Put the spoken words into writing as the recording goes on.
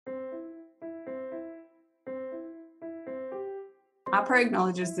AHPRA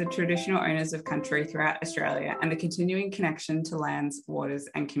acknowledges the traditional owners of country throughout Australia and the continuing connection to lands, waters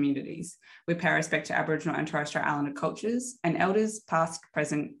and communities. We pay respect to Aboriginal and Torres Strait Islander cultures and elders past,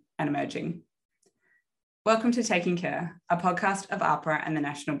 present and emerging. Welcome to Taking Care, a podcast of AHPRA and the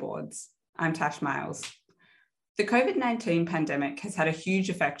national boards. I'm Tash Miles. The COVID-19 pandemic has had a huge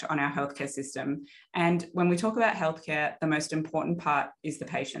effect on our healthcare system, and when we talk about healthcare, the most important part is the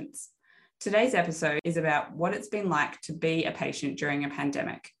patients. Today's episode is about what it's been like to be a patient during a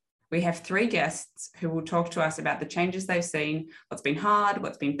pandemic. We have three guests who will talk to us about the changes they've seen, what's been hard,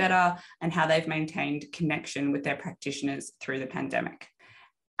 what's been better, and how they've maintained connection with their practitioners through the pandemic.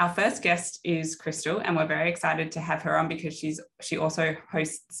 Our first guest is Crystal, and we're very excited to have her on because she also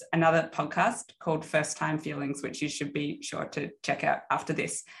hosts another podcast called First Time Feelings, which you should be sure to check out after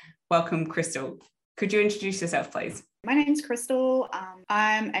this. Welcome, Crystal. Could you introduce yourself, please? My name's Crystal.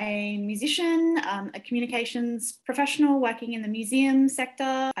 I'm a musician, a communications professional working in the museum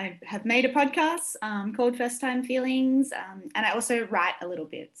sector. I have made a podcast called First Time Feelings, and I also write a little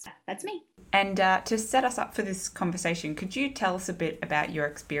bit. So that's me. And to set us up for this conversation, could you tell us a bit about your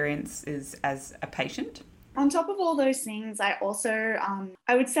experiences as a patient? On top of all those things, I also,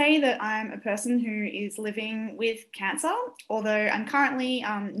 I would say that I'm a person who is living with cancer, although I'm currently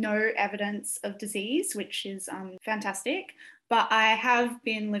no evidence of disease, which is fantastic, but I have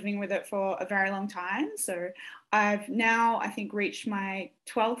been living with it for a very long time. So I've now, I think, reached my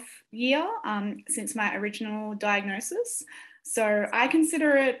 12th year since my original diagnosis. So I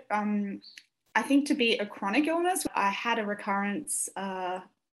consider it, I think, to be a chronic illness. I had a recurrence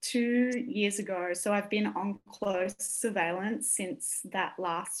 2 years ago. So I've been on close surveillance since that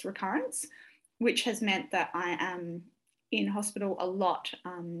last recurrence, which has meant that I am in hospital a lot,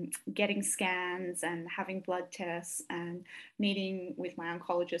 getting scans and having blood tests and meeting with my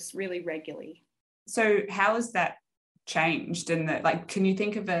oncologist really regularly. So how has that changed? And can you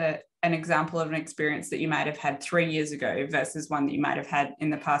think of an example of an experience that you might have had 3 years ago versus one that you might have had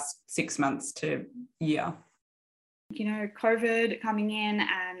in the past 6 months to year? You know, COVID coming in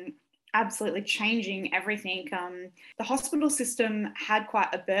and absolutely changing everything. The hospital system had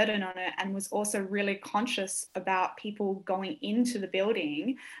quite a burden on it and was also really conscious about people going into the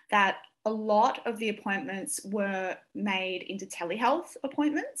building, that a lot of the appointments were made into telehealth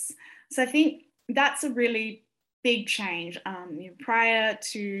appointments. So I think that's a really big change. Prior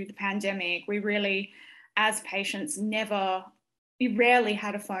to the pandemic, we really, as patients, we rarely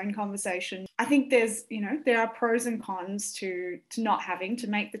had a phone conversation. I think there are pros and cons to not having to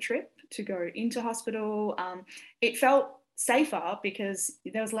make the trip to go into hospital. It felt safer because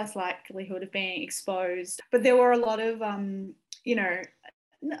there was less likelihood of being exposed, but there were a lot of,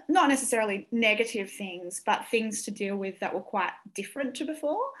 not necessarily negative things, but things to deal with that were quite different to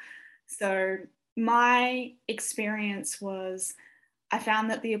before. So my experience was, I found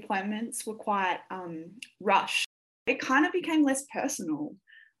that the appointments were quite rushed. It kind of became less personal,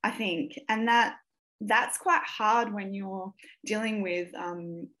 I think, and that's quite hard when you're dealing with,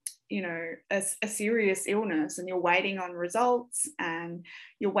 a serious illness and you're waiting on results and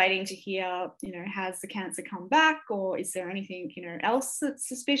you're waiting to hear, has the cancer come back, or is there anything, else that's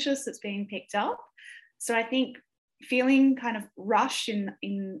suspicious that's being picked up? So I think feeling kind of rushed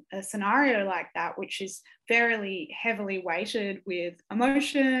in a scenario like that, which is very heavily weighted with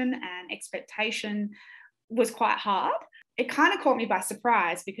emotion and expectation, was quite hard. It kind of caught me by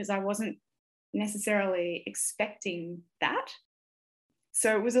surprise because I wasn't necessarily expecting that.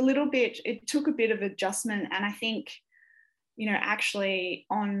 So it took a bit of adjustment. And I think, actually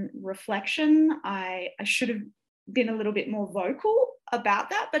on reflection, I should have been a little bit more vocal about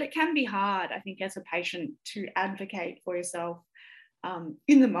that, but it can be hard, I think, as a patient to advocate for yourself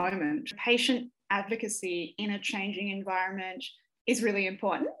in the moment. Patient advocacy in a changing environment is really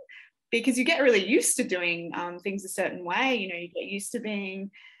important, because you get really used to doing things a certain way. You get used to being,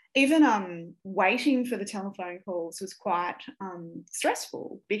 even waiting for the telephone calls was quite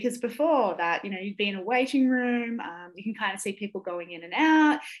stressful, because before that, you'd be in a waiting room, you can kind of see people going in and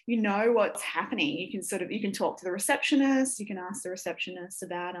out, what's happening. You can talk to the receptionist, you can ask the receptionist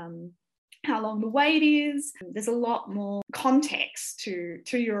about how long the wait is. There's a lot more context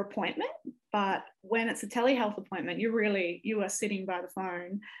to your appointment, but when it's a telehealth appointment, you are sitting by the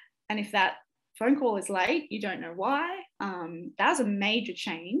phone. And if that phone call is late, you don't know why. That was a major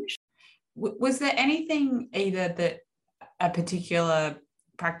change. Was there anything either that a particular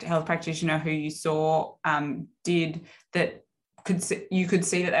health practitioner who you saw did that you could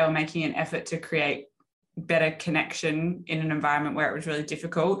see that they were making an effort to create better connection in an environment where it was really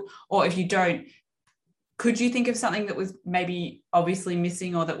difficult? Or if you don't, could you think of something that was maybe obviously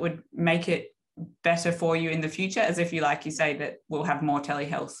missing or that would make it better for you in the future, as if you, like you say, that we'll have more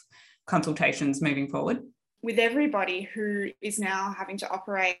telehealth consultations moving forward? With everybody who is now having to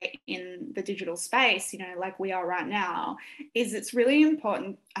operate in the digital space, like we are right now, it's really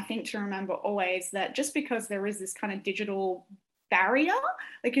important, I think, to remember always that just because there is this kind of digital barrier,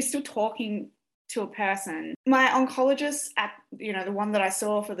 like you're still talking to a person. My oncologist at, the one that I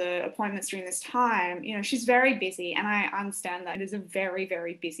saw for the appointments during this time, she's very busy, and I understand that it is a very,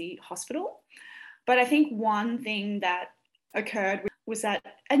 very busy hospital. But I think one thing that occurred was that,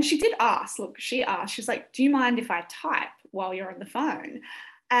 and she did ask, she's like, do you mind if I type while you're on the phone?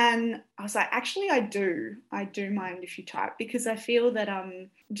 And I was like, actually, I do mind if you type, because I feel that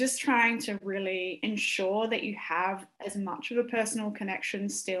just trying to really ensure that you have as much of a personal connection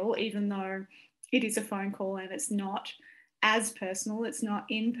still, even though it is a phone call and it's not as personal, it's not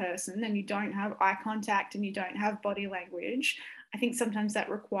in person, and you don't have eye contact and you don't have body language. I think sometimes that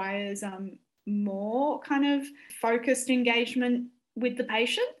requires more kind of focused engagement with the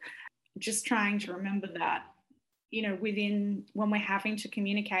patient. Just trying to remember that, when we're having to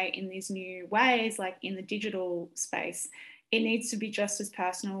communicate in these new ways, like in the digital space, it needs to be just as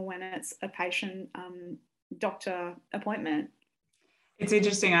personal when it's a patient doctor appointment. It's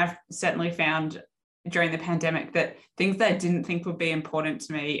interesting. I've certainly found during the pandemic that things that I didn't think would be important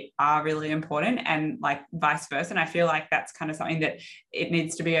to me are really important, and like vice versa. And I feel like that's kind of something that it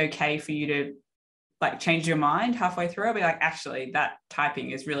needs to be okay for you to like change your mind halfway through. I'll be like, actually, that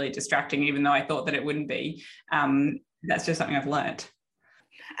typing is really distracting, even though I thought that it wouldn't be. That's just something I've learnt.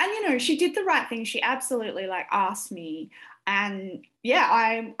 And, she did the right thing. She absolutely asked me. And yeah,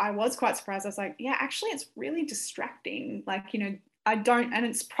 I was quite surprised. I was like, yeah, actually, it's really distracting. I don't, and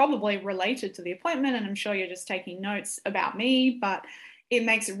it's probably related to the appointment, and I'm sure you're just taking notes about me, but it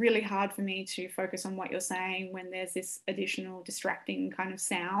makes it really hard for me to focus on what you're saying when there's this additional distracting kind of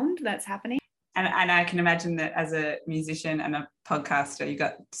sound that's happening. And I can imagine that as a musician and a podcaster, you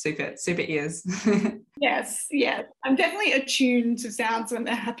got super ears. Yes. I'm definitely attuned to sounds when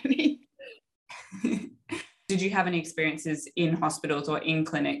they're happening. Did you have any experiences in hospitals or in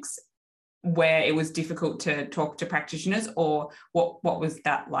clinics where it was difficult to talk to practitioners, or what was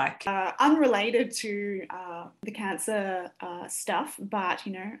that like? Unrelated to the cancer stuff, but,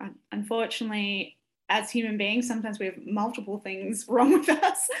 unfortunately, as human beings, sometimes we have multiple things wrong with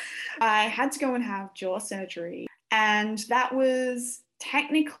us. I had to go and have jaw surgery, and that was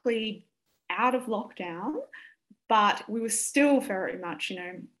technically out of lockdown, but we were still very much,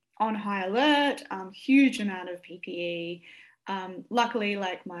 on high alert, huge amount of PPE. Luckily,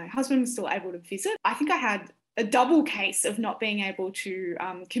 my husband was still able to visit. I think I had a double case of not being able to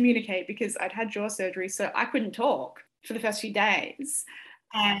communicate because I'd had jaw surgery, so I couldn't talk for the first few days.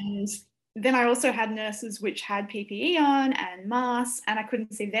 And then I also had nurses which had PPE on and masks, and I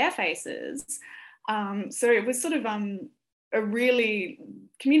couldn't see their faces. So it was sort of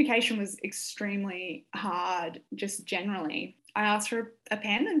communication was extremely hard just generally. I asked for a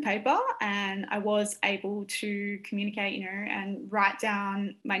pen and paper, and I was able to communicate, and write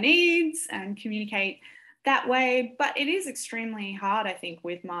down my needs and communicate that way. But it is extremely hard, I think,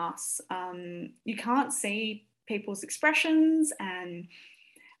 with masks. You can't see people's expressions, and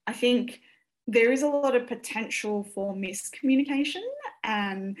I think there is a lot of potential for miscommunication.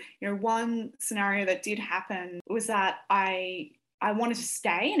 And, one scenario that did happen was that I wanted to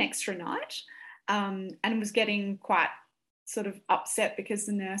stay an extra night, and was getting quite sort of upset because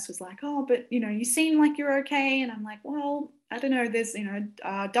the nurse was like, oh, but, you seem like you're okay. And I'm like, well, I don't know, there's,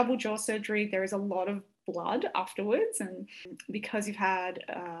 double jaw surgery. There is a lot of blood afterwards. And because you've had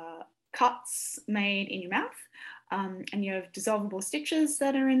cuts made in your mouth, and you have dissolvable stitches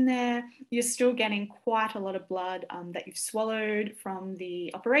that are in there, you're still getting quite a lot of blood that you've swallowed from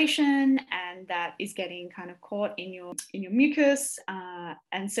the operation, and that is getting kind of caught in your mucus.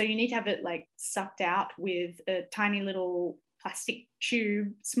 And so you need to have it sucked out with a tiny little plastic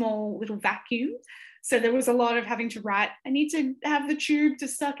tube, small little vacuum. So there was a lot of having to write, I need to have the tube to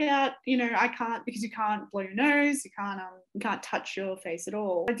suck out, I can't, because you can't blow your nose, you can't touch your face at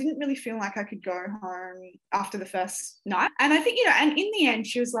all. I didn't really feel like I could go home after the first night. And I think, and in the end,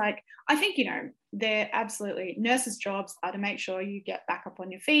 she was like, I think, they're absolutely, nurses' jobs are to make sure you get back up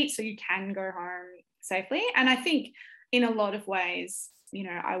on your feet so you can go home safely. And I think in a lot of ways,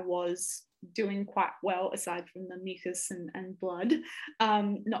 I was doing quite well aside from the mucus and blood,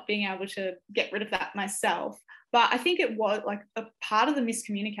 not being able to get rid of that myself. But I think it was a part of the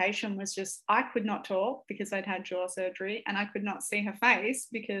miscommunication was just I could not talk because I'd had jaw surgery, and I could not see her face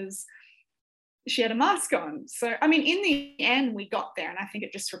because she had a mask on. So, I mean, in the end, we got there, and I think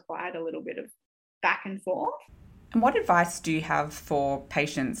it just required a little bit of back and forth. And what advice do you have for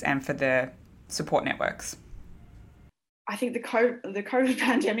patients and for the support networks? I think the COVID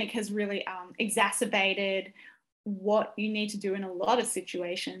pandemic has really exacerbated what you need to do in a lot of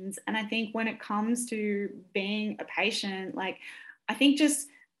situations. And I think when it comes to being a patient, like, I think just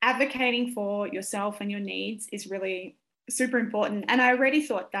advocating for yourself and your needs is really super important. And I already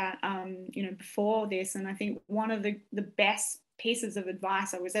thought that, before this, and I think one of the best pieces of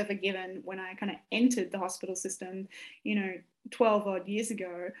advice I was ever given when I kind of entered the hospital system, 12 odd years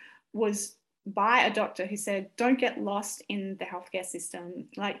ago, was by a doctor who said, don't get lost in the healthcare system.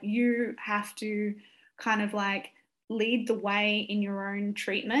 Like, you have to kind of like lead the way in your own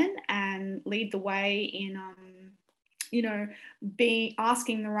treatment and lead the way in, be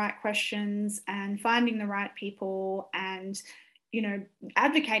asking the right questions and finding the right people and,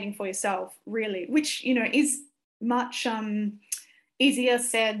 advocating for yourself, really, which, is much easier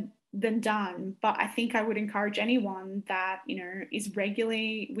said than done. But I think I would encourage anyone that, is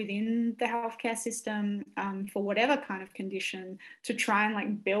regularly within the healthcare system for whatever kind of condition, to try and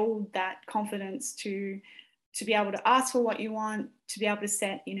like build that confidence to be able to ask for what you want, to be able to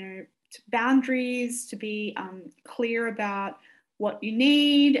set, boundaries, to be clear about what you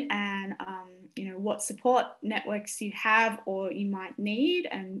need and, what support networks you have or you might need,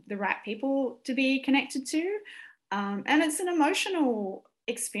 and the right people to be connected to. And it's an emotional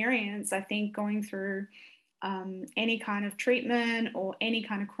experience, I think, going through any kind of treatment or any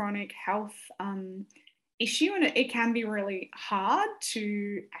kind of chronic health issue. And it can be really hard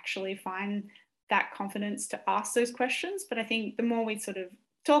to actually find that confidence to ask those questions. But I think the more we sort of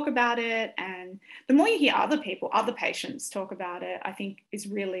talk about it and the more you hear other patients talk about it, I think is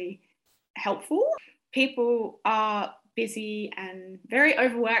really helpful. People are busy and very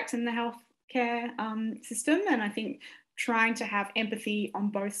overworked in the healthcare system. And I think trying to have empathy on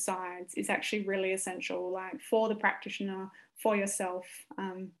both sides is actually really essential, like for the practitioner, for yourself.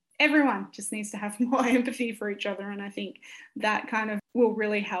 Everyone just needs to have more empathy for each other. And I think that kind of will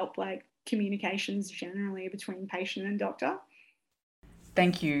really help like communications generally between patient and doctor.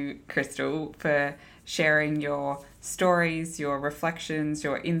 Thank you, Crystal, for sharing your stories, your reflections,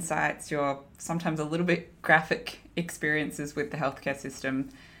 your insights, your sometimes a little bit graphic experiences with the healthcare system.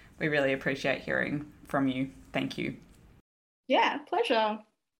 We really appreciate hearing from you. Thank you. Yeah, pleasure.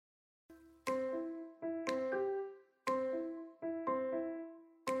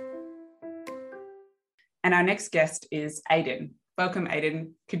 And our next guest is Aidan. Welcome,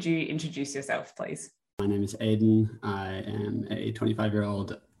 Aidan. Could you introduce yourself, please? My name is Aidan. I am a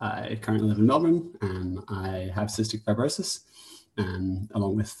 25-year-old. I currently live in Melbourne, and I have cystic fibrosis,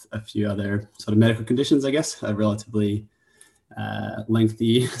 along with a few other sort of medical conditions, I guess. A relatively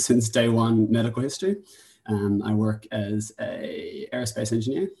lengthy, since day one, medical history. I work as an aerospace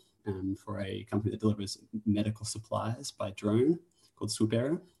engineer for a company that delivers medical supplies by drone called Swoop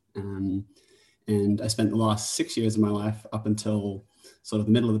Aero. And I spent the last 6 years of my life up until sort of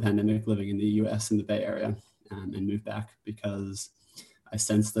the middle of the pandemic living in the US in the Bay Area, and moved back because I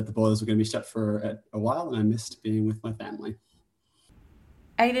sensed that the borders were going to be shut for a while and I missed being with my family.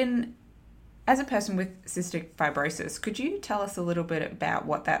 Aidan, as a person with cystic fibrosis, could you tell us a little bit about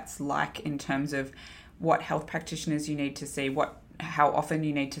what that's like in terms of what health practitioners you need to see, how often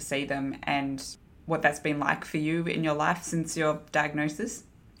you need to see them, and what that's been like for you in your life since your diagnosis?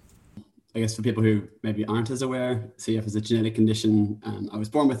 I guess for people who maybe aren't as aware, CF is a genetic condition. I was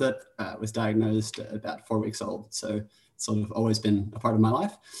born with it, was diagnosed at about 4 weeks old. So it's sort of always been a part of my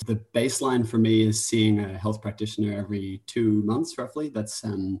life. The baseline for me is seeing a health practitioner every 2 months, roughly. That's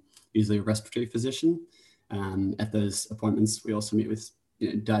usually a respiratory physician. At those appointments, we also meet with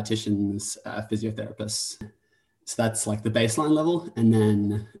dietitians, physiotherapists. So that's like the baseline level. And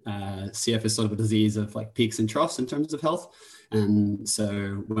then CF is sort of a disease of like peaks and troughs in terms of health. And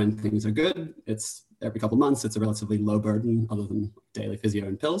so when things are good, it's every couple of months, it's a relatively low burden other than daily physio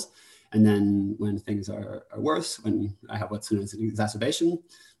and pills. And then when things are worse, when I have what's known as an exacerbation,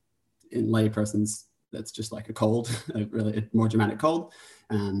 in laypersons, that's just like a cold, a really more dramatic cold.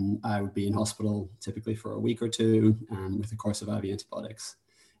 I would be in hospital typically for a week or two with a course of IV antibiotics.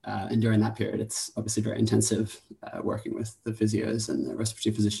 And during that period, it's obviously very intensive working with the physios and the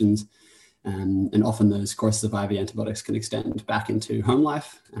respiratory physicians. And often those courses of IV antibiotics can extend back into home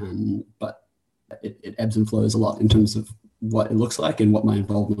life, but it ebbs and flows a lot in terms of what it looks like and what my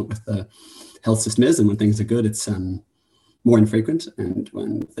involvement with the health system is. And when things are good, it's more infrequent. And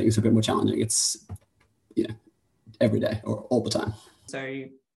when things are a bit more challenging, it's every day or all the time. So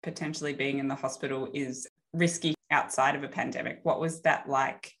potentially being in the hospital is risky outside of a pandemic. What was that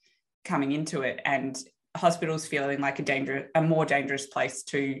like coming into it, and hospitals feeling like a more dangerous place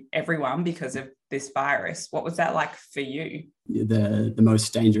to everyone because of this virus. What was that like for you? The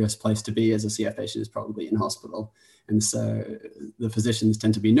most dangerous place to be as a CF patient is probably in hospital. And so the physicians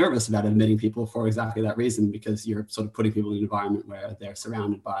tend to be nervous about admitting people for exactly that reason, because you're sort of putting people in an environment where they're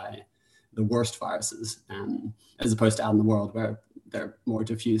surrounded by the worst viruses, as opposed to out in the world where they're more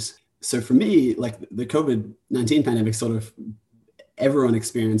diffuse. So for me, like the COVID-19 pandemic, sort of everyone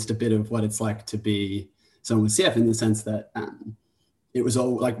experienced a bit of what it's like to be someone with CF, in the sense that it was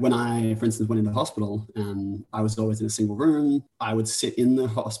all like when I, for instance, went into hospital, I was always in a single room. I would sit in the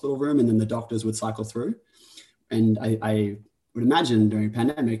hospital room and then the doctors would cycle through. And I would imagine during a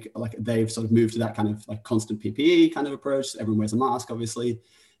pandemic, like they've sort of moved to that kind of like constant PPE kind of approach. Everyone wears a mask, obviously.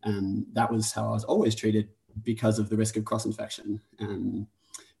 That was how I was always treated because of the risk of cross-infection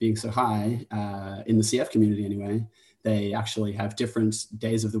being so high in the CF community anyway. They actually have different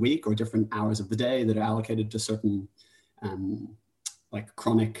days of the week or different hours of the day that are allocated to certain like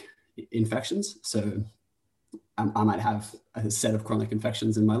chronic infections. So I might have a set of chronic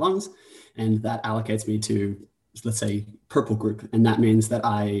infections in my lungs, and that allocates me to, let's say, purple group. And that means that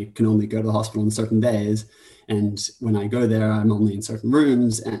I can only go to the hospital on certain days. And when I go there, I'm only in certain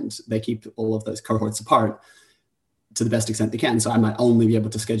rooms, and they keep all of those cohorts apart to the best extent they can. So I might only be able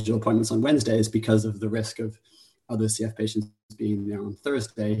to schedule appointments on Wednesdays because of the risk of other CF patients being there on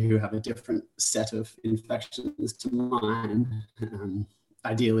Thursday who have a different set of infections to mine.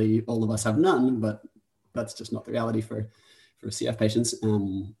 Ideally, all of us have none, but that's just not the reality for CF patients.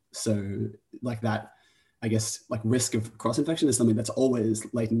 So like that, I guess, like risk of cross-infection is something that's always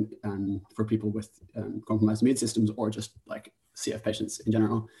latent for people with compromised immune systems, or just like CF patients in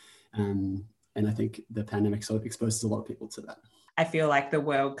general. And I think the pandemic sort of exposes a lot of people to that. I feel like the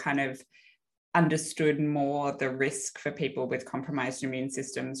world kind of understood more the risk for people with compromised immune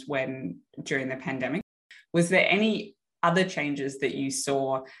systems during the pandemic. Was there any other changes that you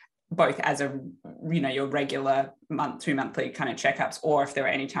saw, both as your regular monthly kind of checkups, or if there were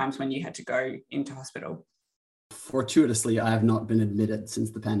any times when you had to go into hospital? Fortuitously, I have not been admitted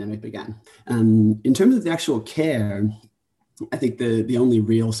since the pandemic began. In terms of the actual care, I think the only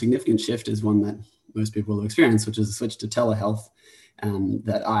real significant shift is one that most people will experience, which is a switch to telehealth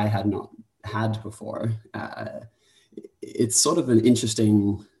that I had not had before. It's sort of an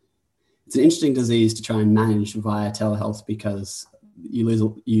interesting disease to try and manage via telehealth, because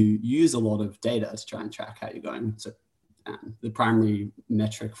you use a lot of data to try and track how you're going. So the primary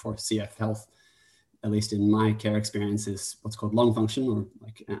metric for CF health, at least in my care experience, is what's called lung function, or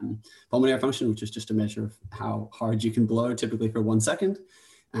like pulmonary function, which is just a measure of how hard you can blow, typically for 1 second.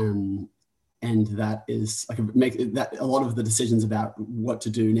 And that is like a lot of the decisions about what to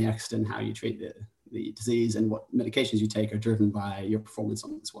do next and how you treat the disease and what medications you take are driven by your performance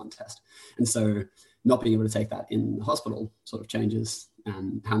on this one test. And so not being able to take that in the hospital sort of changes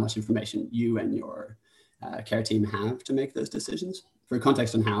how much information you and your care team have to make those decisions. For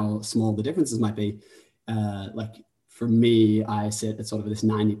context on how small the differences might be, like for me, I sit at sort of this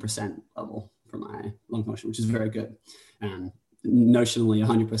 90% level for my lung function, which is very good. Notionally,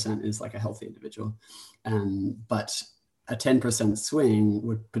 100% is like a healthy individual. But a 10% swing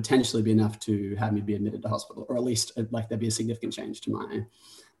would potentially be enough to have me be admitted to hospital, or at least like there'd be a significant change to my,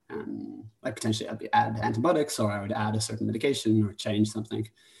 like potentially I'd add antibiotics, or I would add a certain medication or change something.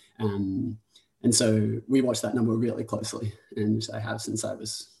 And so we watch that number really closely, and I have since I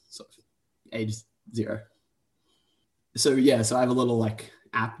was sort of age 0. So yeah, so I have a little like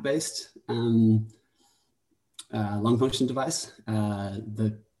app-based lung function device.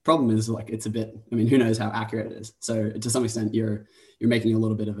 The problem is like it's a bit, I mean, who knows how accurate it is. So to some extent, you're making a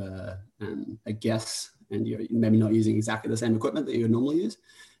little bit of a guess, and you're maybe not using exactly the same equipment that you would normally use,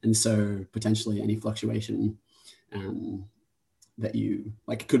 and so potentially any fluctuation that you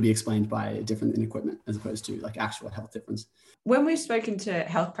like could be explained by a difference in equipment as opposed to like actual health difference. When we've spoken to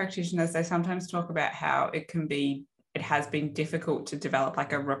health practitioners, they sometimes talk about how it has been difficult to develop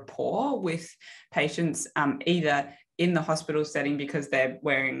like a rapport with patients, either in the hospital setting because they're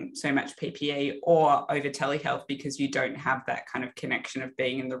wearing so much PPE, or over telehealth because you don't have that kind of connection of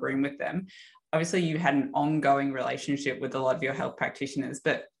being in the room with them. Obviously, you had an ongoing relationship with a lot of your health practitioners,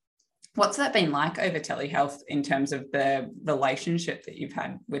 but what's that been like over telehealth in terms of the relationship that you've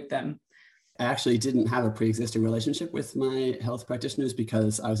had with them? I actually didn't have a pre-existing relationship with my health practitioners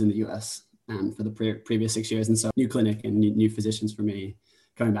because I was in the US for the previous 6 years. And so new clinic and new physicians for me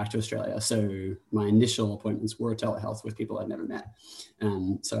coming back to Australia. So my initial appointments were telehealth with people I'd never met.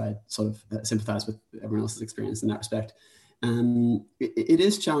 So I sort of sympathize with everyone else's experience in that respect. It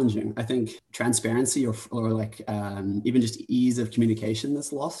is challenging. I think transparency or like even just ease of communication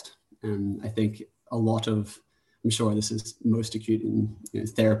that's lost. I think a lot of I'm sure this is most acute in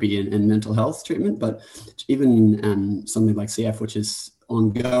therapy and mental health treatment, but even something like CF, which is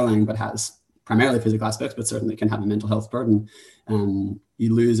ongoing but has primarily physical aspects, but certainly can have a mental health burden.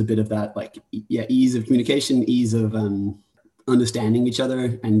 You lose a bit of that, ease of communication, ease of understanding each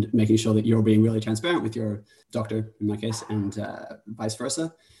other, and making sure that you're being really transparent with your doctor, in my case, and vice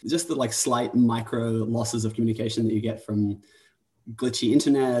versa. Just the slight micro losses of communication that you get from glitchy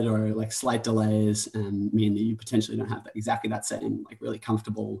internet or slight delays mean that you potentially don't have exactly that same really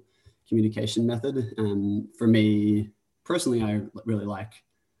comfortable communication method. For me personally, I really like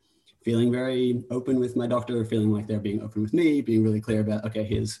feeling very open with my doctor, feeling like they're being open with me, being really clear about, okay,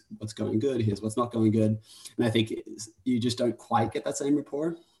 here's what's going good, here's what's not going good. And I think you just don't quite get that same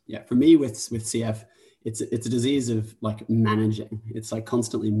rapport. Yeah, for me with CF, it's a disease of managing. It's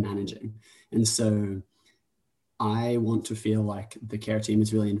constantly managing. And so I want to feel like the care team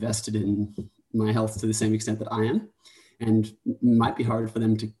is really invested in my health to the same extent that I am. And it might be hard for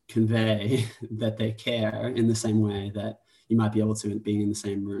them to convey that they care in the same way that you might be able to being in the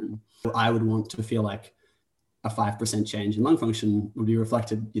same room. I would want to feel like a 5% change in lung function would be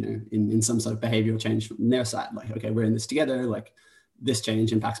reflected, in some sort of behavioral change from their side. Okay, we're in this together. This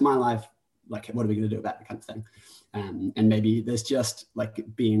change impacts my life. What are we going to do about it, kind of thing? And maybe there's just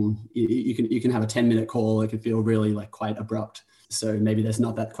being, you can have a 10-minute call. It can feel really quite abrupt. So maybe there's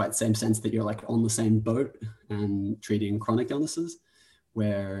not that quite same sense that you're on the same boat and treating chronic illnesses,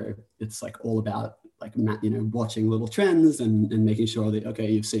 where it's all about watching little trends and making sure that,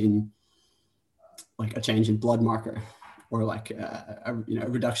 okay, you've seen a change in blood marker, or a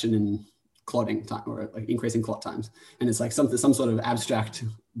reduction in clotting time, or increasing clot times. And it's some sort of abstract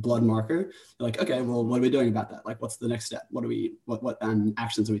blood marker. You're okay, well, what are we doing about that? What's the next step? What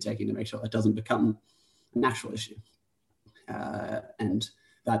actions are we taking to make sure that doesn't become a natural issue? And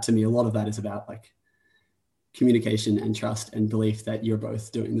that, to me, a lot of that is about communication and trust and belief that you're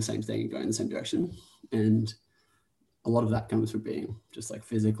both doing the same thing and going in the same direction. And a lot of that comes from being just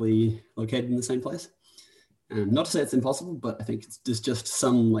physically located in the same place. Not to say it's impossible, but I think there's just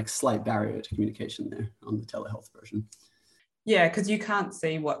some slight barrier to communication there on the telehealth version. Yeah, because you can't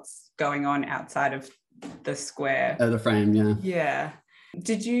see what's going on outside of the square. The frame, yeah. Yeah.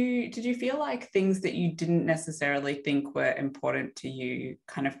 Did you feel like things that you didn't necessarily think were important to you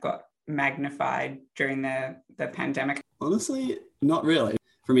kind of got magnified during the pandemic? Honestly, not really.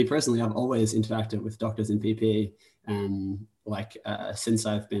 For me personally, I've always interacted with doctors in PP, since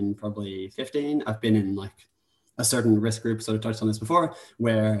I've been probably 15. I've been in a certain risk group, sort of touched on this before,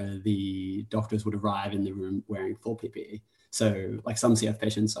 where the doctors would arrive in the room wearing full PPE. So some CF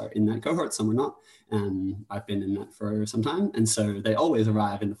patients are in that cohort, some are not. I've been in that for some time. And so they always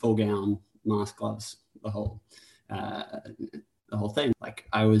arrive in the full gown, mask, gloves, the whole thing.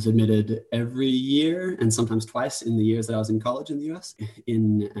 I was admitted every year, and sometimes twice in the years that I was in college in the US,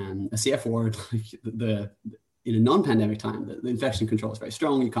 in a CF ward. In a non-pandemic time, the infection control is very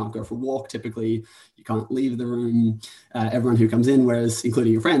strong. You can't go for a walk typically. You can't leave the room. Everyone who comes in wears,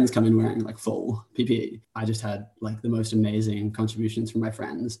 including your friends, come in wearing full PPE. I just had the most amazing contributions from my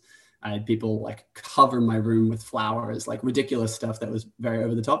friends. I had people cover my room with flowers, ridiculous stuff that was very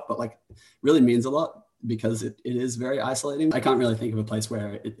over the top, but really means a lot, because it is very isolating. I can't really think of a place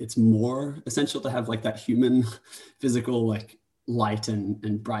where it's more essential to have that human, physical, light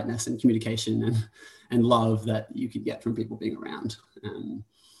and brightness and communication and love that you could get from people being around.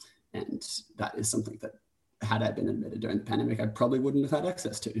 And that is something that, had I been admitted during the pandemic, I probably wouldn't have had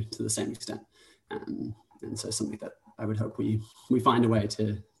access to the same extent. And so something that I would hope we find a way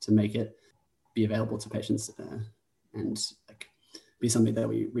to make it be available to patients and be something that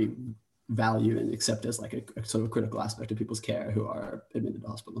we value and accept as a sort of critical aspect of people's care who are admitted to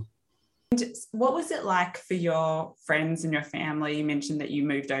hospital. And what was it like for your friends and your family? You mentioned that you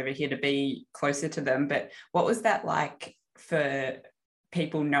moved over here to be closer to them, but what was that like for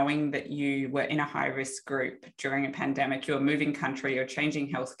people knowing that you were in a high-risk group during a pandemic? You're moving country, you're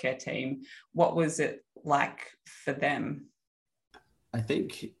changing healthcare team. What was it like for them? I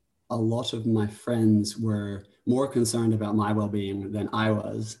think a lot of my friends were more concerned about my well-being than I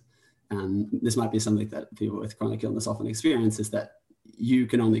was. This might be something that people with chronic illness often experience, is that you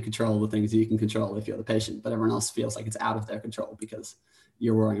can only control the things you can control if you're the patient, but everyone else feels like it's out of their control because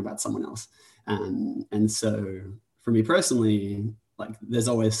you're worrying about someone else. And so for me personally, there's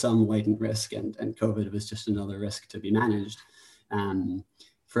always some latent risk, and COVID was just another risk to be managed.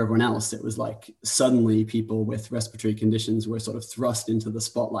 For everyone else, it was suddenly people with respiratory conditions were sort of thrust into the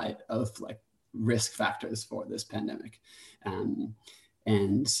spotlight of risk factors for this pandemic.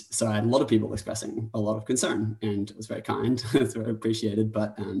 And so I had a lot of people expressing a lot of concern, and it was very kind. It's very appreciated.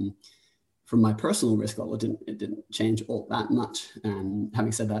 But from my personal risk level, it didn't change all that much. And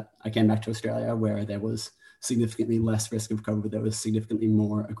having said that, I came back to Australia where there was significantly less risk of COVID. There was significantly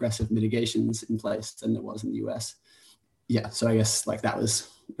more aggressive mitigations in place than there was in the US. Yeah, so I guess like that was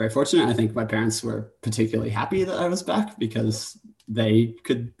very fortunate. I think my parents were particularly happy that I was back because they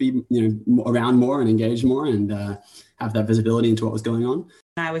could be, around more and engage more and have that visibility into what was going on.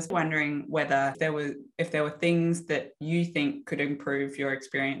 I was wondering whether if there were things that you think could improve your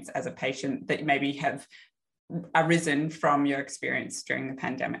experience as a patient that maybe have arisen from your experience during the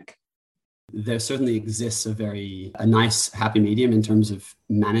pandemic. There certainly exists a nice happy medium in terms of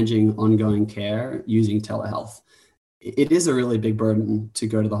managing ongoing care using telehealth. It is a really big burden to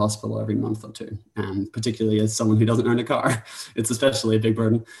go to the hospital every month or two, and particularly as someone who doesn't own a car, it's especially a big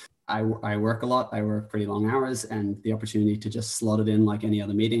burden. I work a lot, I work pretty long hours, and the opportunity to just slot it in like any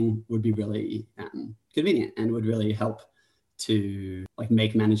other meeting would be really convenient and would really help to like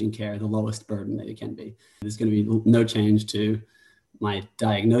make managing care the lowest burden that it can be. There's going to be no change to my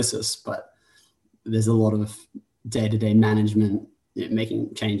diagnosis, but there's a lot of day-to-day management,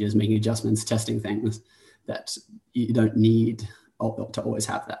 making changes, making adjustments, testing things that you don't need to always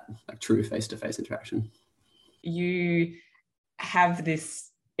have that like true face-to-face interaction. You have this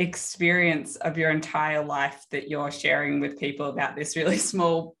experience of your entire life that you're sharing with people about this really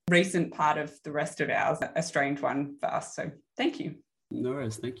small recent part of the rest of ours, a strange one for us. So thank you. No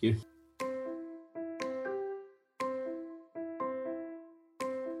worries, thank you.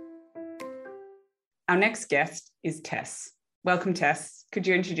 Our next guest is Tess. Welcome, Tess. Could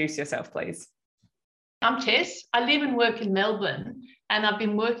you introduce yourself, please? I'm Tess. I live and work in Melbourne, and I've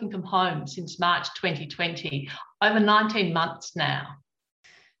been working from home since March 2020, over 19 months now.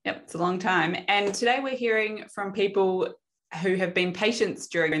 Yep, it's a long time. And today we're hearing from people who have been patients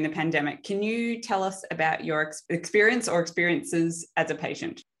during the pandemic. Can you tell us about your experience or experiences as a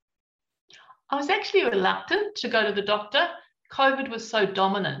patient? I was actually reluctant to go to the doctor. COVID was so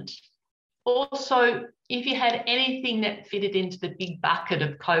dominant. Also, if you had anything that fitted into the big bucket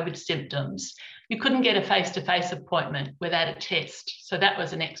of COVID symptoms, you couldn't get a face-to-face appointment without a test. So that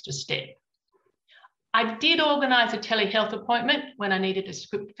was an extra step. I did organise a telehealth appointment when I needed a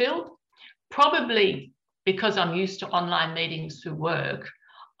script filled, probably because I'm used to online meetings through work.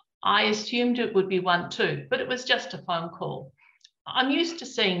 I assumed it would be one too, but it was just a phone call. I'm used to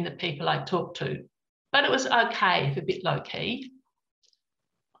seeing the people I talk to, but it was okay if a bit low-key.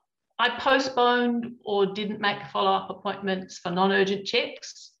 I postponed or didn't make follow-up appointments for non-urgent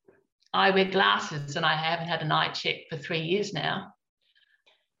checks. I wear glasses and I haven't had an eye check for 3 years now.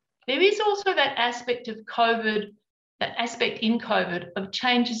 There is also that aspect of COVID, that aspect in COVID of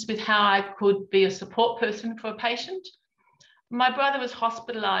changes with how I could be a support person for a patient. My brother was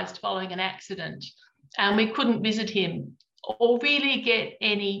hospitalised following an accident and we couldn't visit him or really get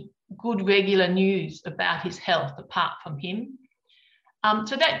any good regular news about his health apart from him.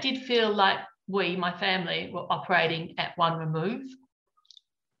 So that did feel like we, my family, were operating at one remove.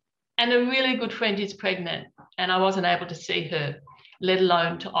 And a really good friend is pregnant and I wasn't able to see her, let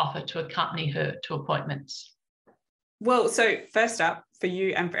alone to offer to accompany her to appointments. Well, so first up, for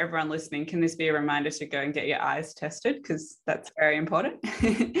you and for everyone listening, can this be a reminder to go and get your eyes tested? Because that's very important.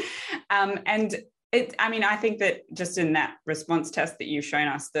 I think that just in that response test that you've shown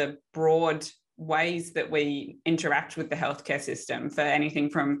us, the broad ways that we interact with the healthcare system, for anything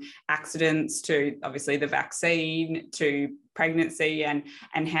from accidents to obviously the vaccine to pregnancy, and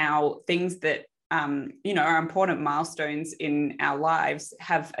how things that are important milestones in our lives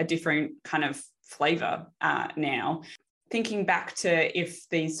have a different kind of flavour now. Thinking back to if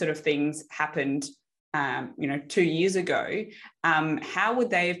these sort of things happened 2 years ago, how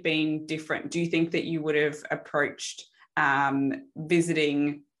would they have been different? Do you think that you would have approached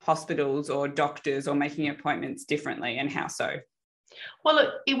visiting hospitals or doctors or making appointments differently, and how so?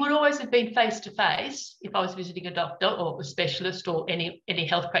 Well, it would always have been face-to-face if I was visiting a doctor or a specialist or any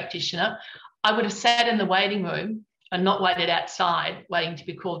health practitioner. I would have sat in the waiting room and not waited outside waiting to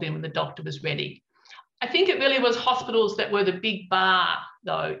be called in when the doctor was ready. I think it really was hospitals that were the big bar,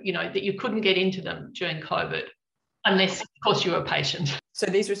 though, that you couldn't get into them during COVID, unless, of course, you were a patient. So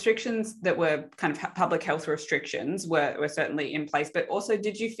these restrictions that were kind of public health restrictions were certainly in place, but also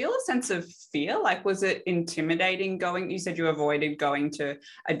did you feel a sense of fear? Like, was it intimidating you said you avoided going to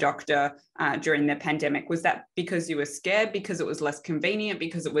a doctor during the pandemic. Was that because you were scared, because it was less convenient,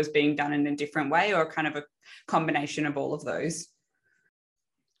 because it was being done in a different way, or kind of a combination of all of those?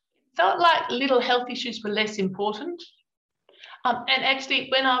 Felt like little health issues were less important. And actually,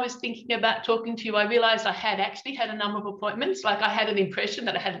 when I was thinking about talking to you, I realised I had actually had a number of appointments. Like, I had an impression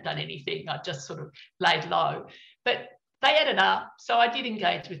that I hadn't done anything. I just sort of laid low. But they added up. So I did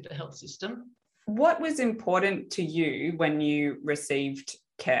engage with the health system. What was important to you when you received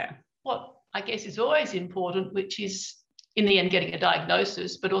care? What I guess is always important, which is in the end getting a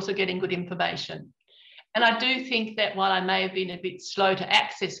diagnosis, but also getting good information. And I do think that while I may have been a bit slow to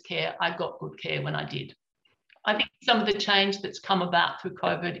access care, I got good care when I did. I think some of the change that's come about through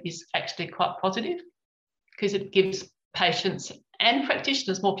COVID is actually quite positive because it gives patients and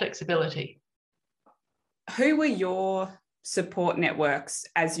practitioners more flexibility. Who were your support networks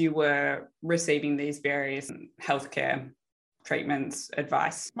as you were receiving these various healthcare treatments,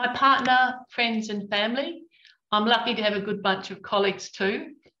 advice? My partner, friends and family. I'm lucky to have a good bunch of colleagues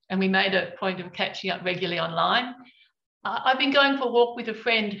too, and we made a point of catching up regularly online. I've been going for a walk with a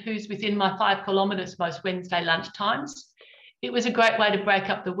friend who's within my 5 kilometres most Wednesday lunchtimes. It was a great way to break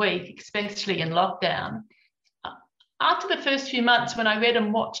up the week, especially in lockdown. After the first few months, when I read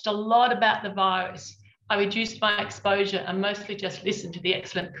and watched a lot about the virus, I reduced my exposure and mostly just listened to the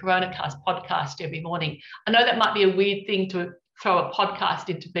excellent Coronacast podcast every morning. I know that might be a weird thing to throw a podcast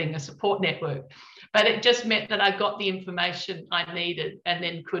into being a support network, but it just meant that I got the information I needed and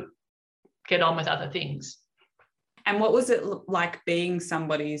then could get on with other things. And what was it like being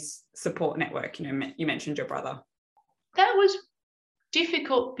somebody's support network? You know, you mentioned your brother. That was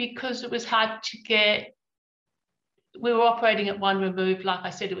difficult because it was hard to get. We were operating at one remove. Like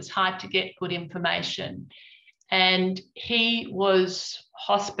I said, it was hard to get good information. And he was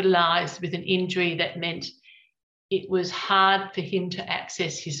hospitalised with an injury that meant it was hard for him to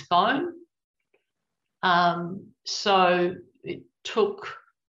access his phone. So it took.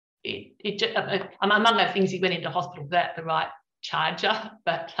 Among other things, he went into hospital without the right charger,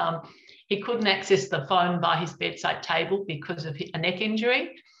 but he couldn't access the phone by his bedside table because of a neck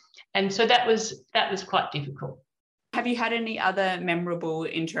injury. And so that was quite difficult. Have you had any other memorable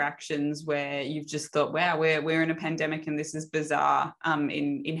interactions where you've just thought, wow, we're in a pandemic and this is bizarre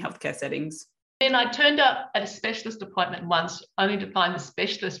in healthcare settings? Then I turned up at a specialist appointment once, only to find the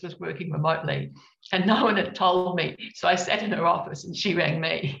specialist was working remotely and no one had told me. So I sat in her office and she rang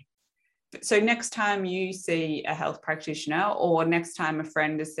me. So next time you see a health practitioner or next time a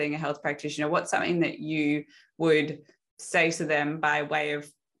friend is seeing a health practitioner, what's something that you would say to them by way of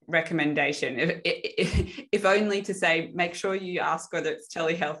recommendation, if only to say, make sure you ask whether it's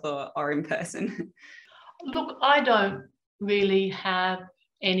telehealth or in person? Look, I don't really have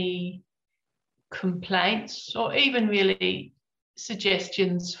any complaints or even really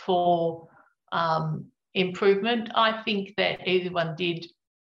suggestions for improvement. I think that everyone did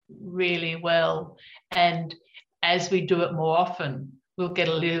really well, and as we do it more often, we'll get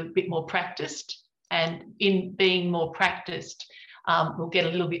a little bit more practiced, and in being more practiced, we'll get a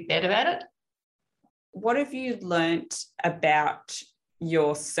little bit better at it. What have you learnt about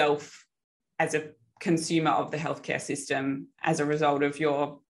yourself as a consumer of the healthcare system as a result of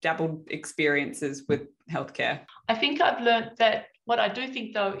your doubled experiences with healthcare? I think I've learnt that what I do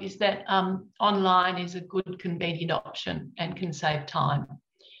think though is that online is a good convenient option and can save time.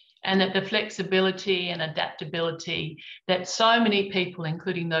 And that the flexibility and adaptability that so many people,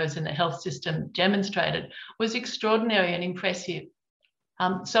 including those in the health system, demonstrated was extraordinary and impressive.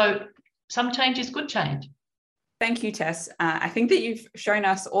 So some change is good change. Thank you, Tess. I think that you've shown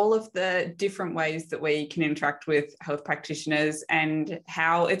us all of the different ways that we can interact with health practitioners and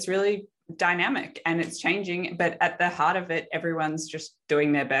how it's really dynamic and it's changing, but at the heart of it, everyone's just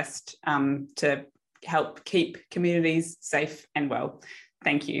doing their best to help keep communities safe and well.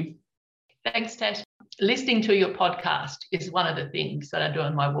 Thank you. Thanks, Tash. Listening to your podcast is one of the things that I do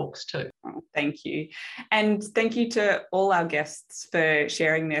on my walks too. Oh, thank you. And thank you to all our guests for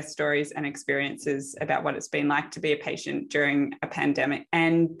sharing their stories and experiences about what it's been like to be a patient during a pandemic.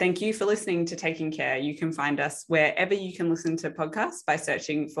 And thank you for listening to Taking Care. You can find us wherever you can listen to podcasts by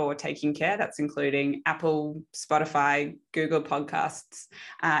searching for Taking Care. That's including Apple, Spotify, Google Podcasts.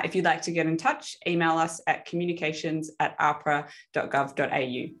 If you'd like to get in touch, email us at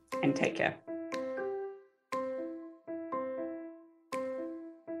communications@ahpra.gov.au and take care.